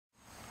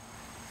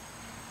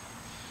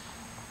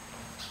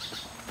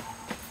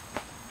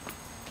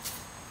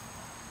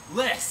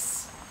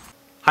Lists!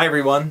 Hi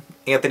everyone,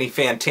 Anthony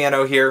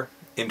Fantano here,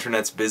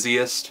 internet's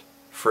busiest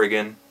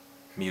friggin'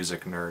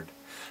 music nerd.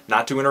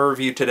 Not doing a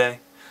review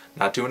today,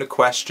 not doing a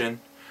question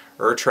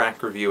or a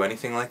track review,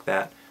 anything like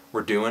that.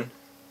 We're doing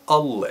a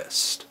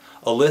list.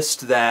 A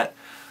list that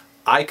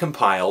I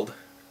compiled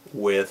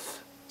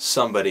with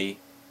somebody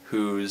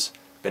who's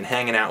been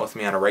hanging out with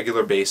me on a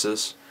regular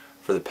basis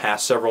for the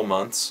past several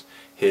months.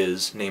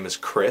 His name is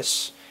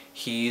Chris.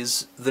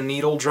 He's the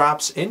Needle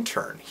Drops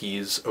intern.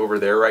 He's over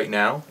there right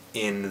now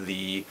in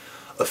the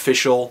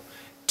official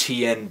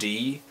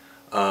TND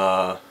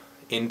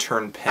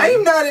intern pen. I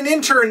am not an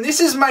intern, this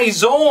is my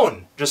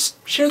zone!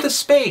 Just share the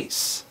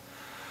space.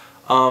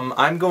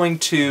 I'm going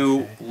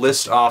to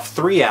list off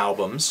 3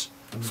 albums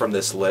from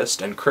this list,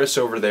 and Chris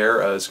over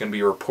there is going to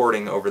be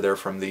reporting over there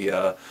from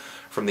the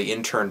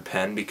intern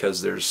pen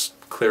because there's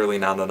clearly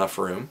not enough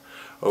room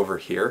over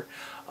here.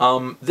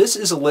 This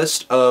is a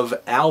list of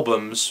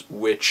albums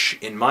which,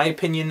 in my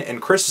opinion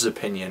and Chris's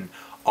opinion,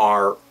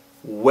 are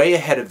way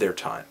ahead of their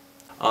time.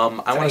 I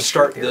want to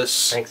start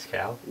this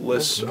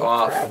list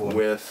off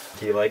with...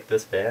 Do you like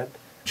this band?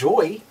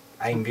 Joy,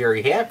 I'm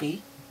very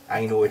happy.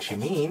 I know what you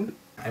mean.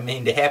 I'm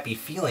into happy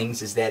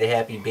feelings. Is that a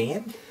happy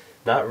band?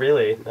 Not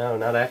really. No,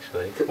 not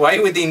actually. Why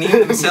would they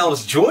name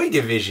themselves Joy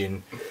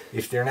Division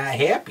if they're not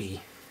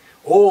happy?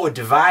 Oh,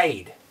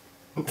 Divide.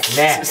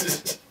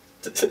 Matt.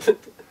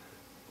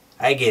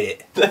 I get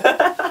it.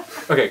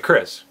 Okay,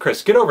 Chris,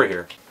 get over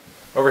here.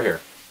 Over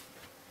here.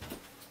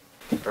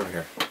 Over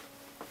here.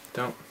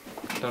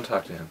 Don't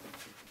talk to him.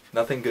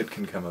 Nothing good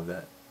can come of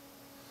that.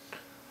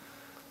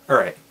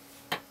 Alright.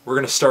 We're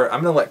gonna start.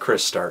 I'm gonna let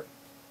Chris start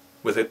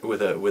with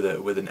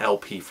an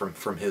LP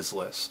from his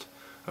list.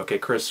 Okay,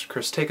 Chris,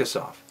 take us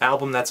off.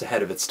 Album that's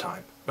ahead of its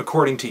time,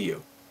 according to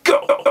you.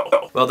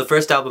 Go! Well, the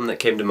first album that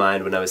came to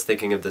mind when I was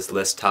thinking of this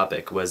list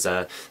topic was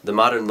the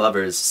Modern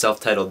Lovers'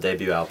 self-titled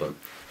debut album,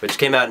 which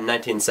came out in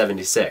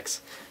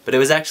 1976. But it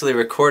was actually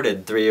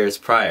recorded 3 years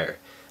prior.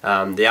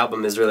 The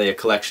album is really a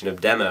collection of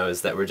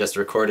demos that were just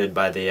recorded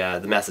by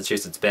the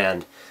Massachusetts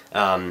band,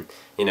 in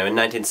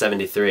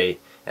 1973,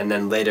 and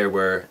then later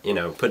were,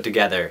 put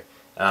together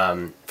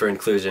for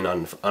inclusion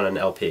on an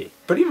LP.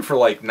 But even for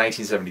like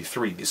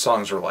 1973, these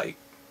songs are like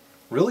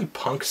really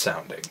punk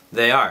sounding.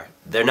 They are.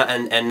 They're not,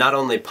 and not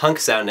only punk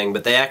sounding,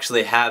 but they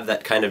actually have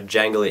that kind of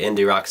jangly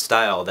indie rock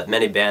style that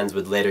many bands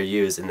would later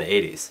use in the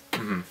 80s.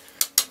 Mm-hmm.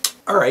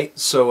 Alright,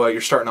 so you're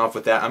starting off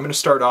with that. I'm going to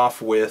start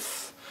off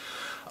with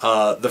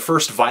the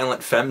first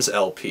Violent Femmes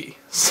LP.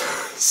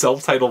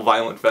 Self-titled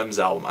Violent Femmes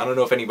album. I don't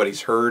know if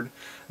anybody's heard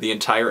the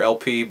entire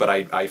LP, but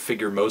I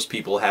figure most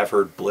people have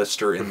heard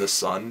Blister in the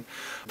Sun.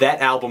 That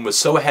album was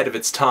so ahead of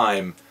its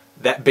time,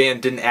 that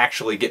band didn't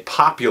actually get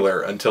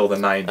popular until the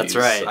 90s. That's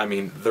right. I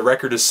mean, the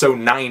record is so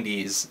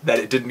 90s that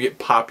it didn't get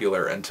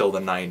popular until the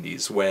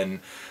 90s, when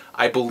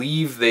I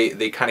believe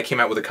they kind of came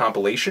out with a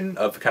compilation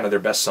of kind of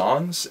their best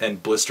songs,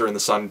 and Blister in the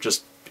Sun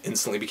just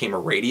instantly became a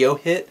radio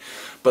hit.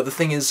 But the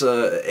thing is,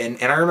 and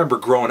I remember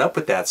growing up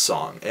with that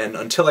song, and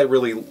until I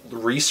really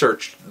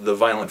researched the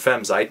Violent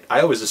Femmes, I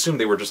always assumed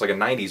they were just like a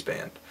 90s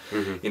band.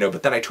 Mm-hmm.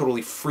 But then I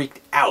totally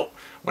freaked out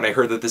when I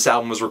heard that this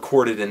album was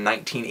recorded in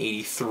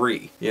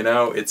 1983.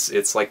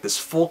 It's like this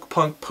folk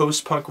punk,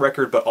 post-punk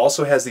record, but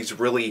also has these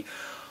really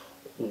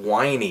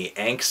whiny,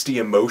 angsty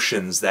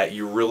emotions that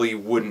you really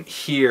wouldn't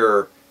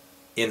hear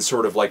in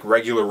sort of like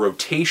regular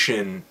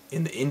rotation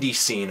in the indie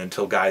scene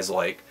until guys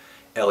like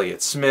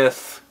Elliott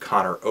Smith,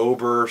 Conor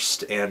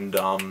Oberst, and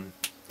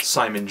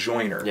Simon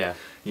Joyner. Yeah.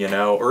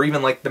 Or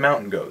even like the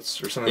Mountain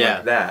Goats or something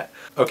like that.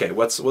 Okay,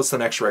 what's the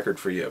next record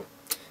for you?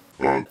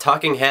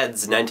 Talking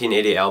Heads'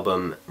 1980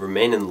 album,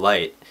 Remain in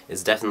Light,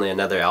 is definitely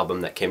another album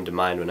that came to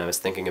mind when I was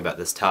thinking about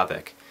this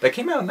topic. That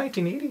came out in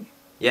 1980?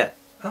 Yeah.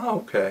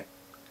 Oh, okay.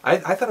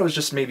 I thought it was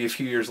just maybe a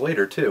few years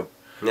later, too.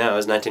 No, it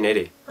was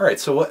 1980.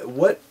 Alright, so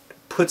what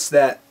puts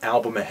that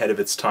album ahead of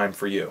its time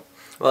for you?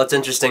 Well, it's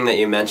interesting that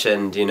you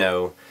mentioned,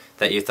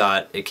 that you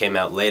thought it came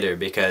out later,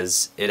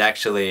 because it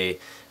actually...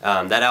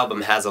 that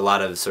album has a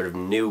lot of sort of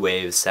new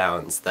wave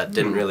sounds that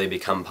didn't really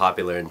become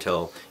popular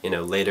until,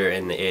 later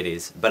in the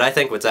 80s. But I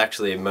think what's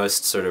actually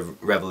most sort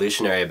of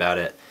revolutionary about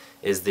it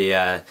is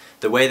the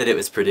way that it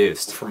was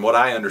produced. From what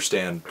I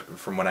understand,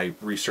 from when I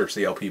researched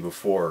the LP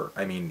before,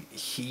 I mean,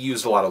 he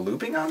used a lot of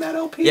looping on that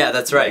LP? Yeah,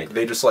 that's right.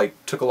 They just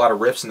took a lot of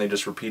riffs and they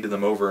just repeated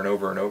them over and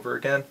over and over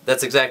again?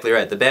 That's exactly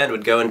right. The band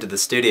would go into the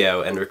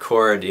studio and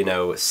record,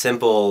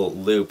 simple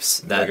loops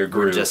that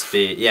would just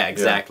be... Yeah,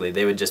 exactly. Yeah.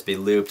 They would just be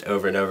looped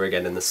over and over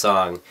again in the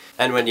song.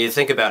 And when you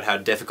think about how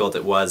difficult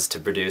it was to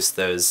produce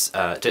those,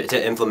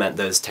 to implement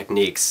those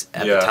techniques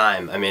at the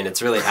time, I mean,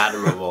 it's really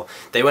admirable.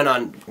 They went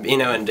on,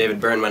 and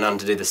David Byrne went on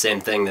to do the same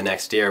thing the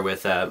next year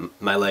with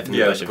My Life in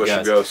the Bush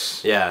of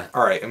Ghosts. Yeah.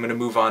 Alright, I'm going to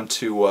move on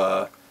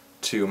to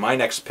my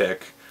next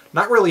pick.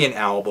 Not really an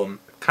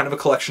album, kind of a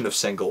collection of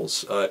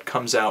singles. It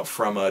comes out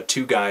from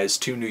two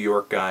New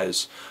York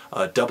guys,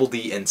 Double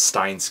D and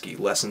Steinski,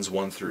 Lessons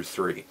 1 through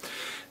 3.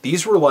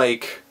 These were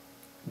like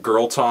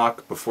Girl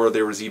Talk before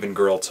there was even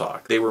Girl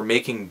Talk. They were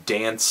making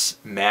dance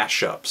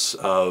mashups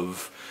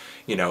of,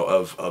 you know,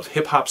 of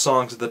hip-hop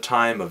songs at the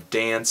time, of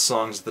dance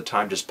songs at the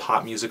time, just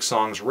pop music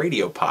songs,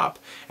 radio pop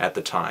at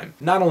the time.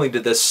 Not only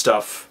did this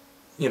stuff,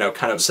 you know,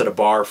 kind of set a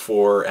bar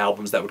for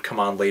albums that would come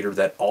on later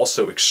that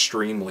also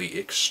extremely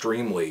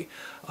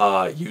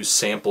use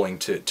sampling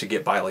to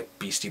get by, like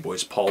Beastie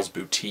Boys' Paul's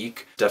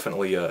Boutique.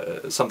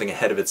 Definitely something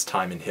ahead of its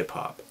time in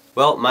hip-hop.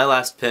 Well, my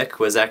last pick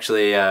was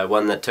actually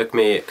one that took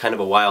me kind of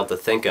a while to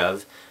think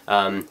of.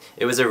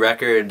 It was a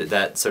record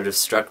that sort of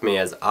struck me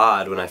as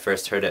odd when I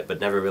first heard it, but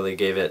never really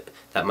gave it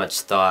that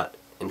much thought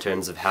in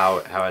terms of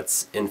how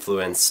it's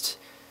influenced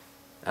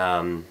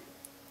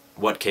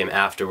what came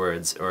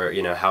afterwards, or,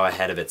 you know, how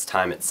ahead of its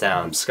time it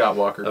sounds. Scott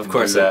Walker of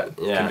course,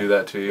 can do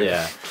that to you.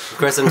 Yeah. Of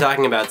course, I'm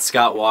talking about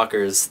Scott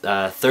Walker's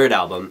third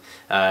album,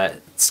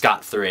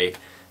 Scott 3.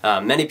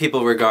 Many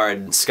people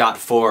regard Scott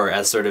 4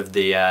 as sort of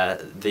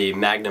the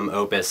magnum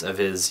opus of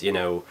his, you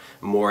know,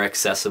 more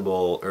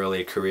accessible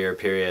early career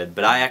period,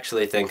 but I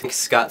actually think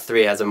Scott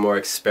 3 has a more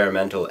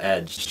experimental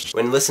edge.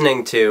 When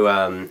listening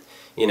to,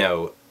 you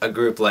know, a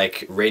group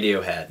like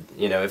Radiohead,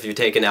 you know, if you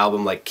take an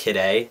album like Kid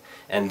A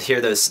and hear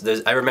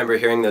those I remember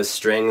hearing those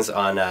strings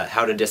on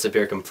How to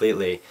Disappear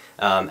Completely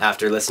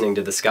after listening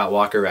to the Scott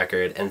Walker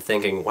record and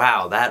thinking,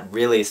 wow, that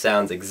really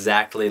sounds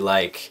exactly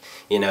like,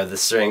 you know,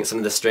 some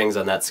of the strings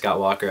on that Scott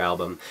Walker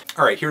album.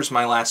 All right, here's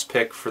my last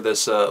pick for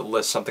this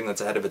list, something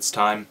that's ahead of its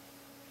time.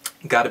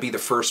 Got to be the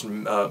first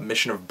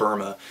Mission of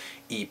Burma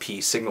EP,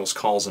 Signals,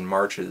 Calls, and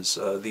Marches.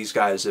 These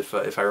guys,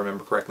 if I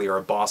remember correctly, are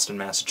a Boston,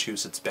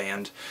 Massachusetts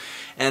band.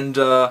 And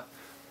a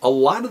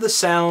lot of the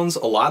sounds,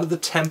 a lot of the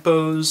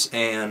tempos,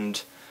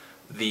 and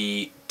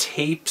the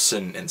tapes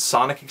and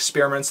sonic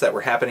experiments that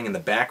were happening in the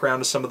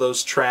background of some of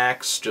those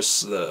tracks,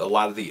 just a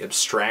lot of the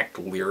abstract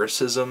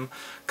lyricism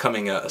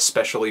coming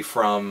especially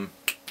from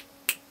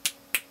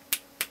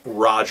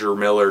Roger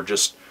Miller,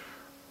 just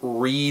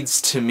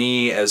reads to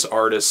me as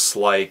artists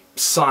like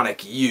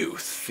Sonic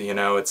Youth. You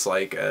know, it's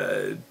like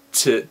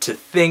to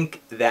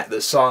think that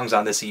the songs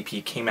on this EP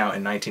came out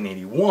in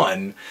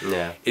 1981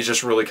 is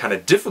just really kind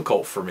of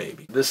difficult for me.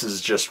 This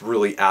is just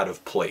really out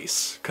of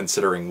place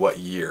considering what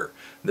year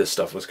this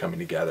stuff was coming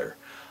together.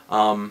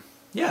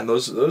 Yeah, and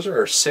those are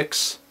our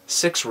six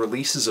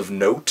releases of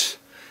note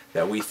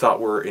that we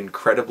thought were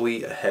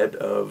incredibly ahead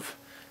of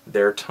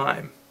their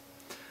time.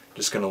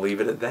 Just gonna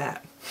leave it at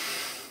that.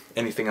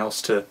 Anything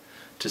else to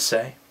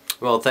say?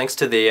 Well, thanks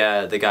to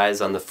the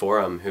guys on the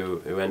forum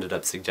who ended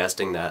up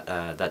suggesting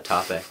that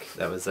topic.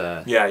 That was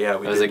that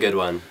was a good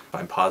one.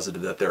 I'm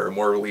positive that there are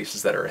more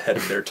releases that are ahead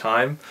of their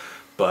time,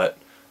 but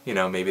you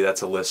know, maybe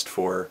that's a list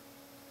for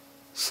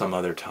some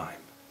other time.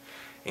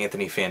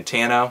 Anthony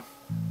Fantano,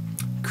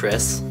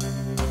 Chris.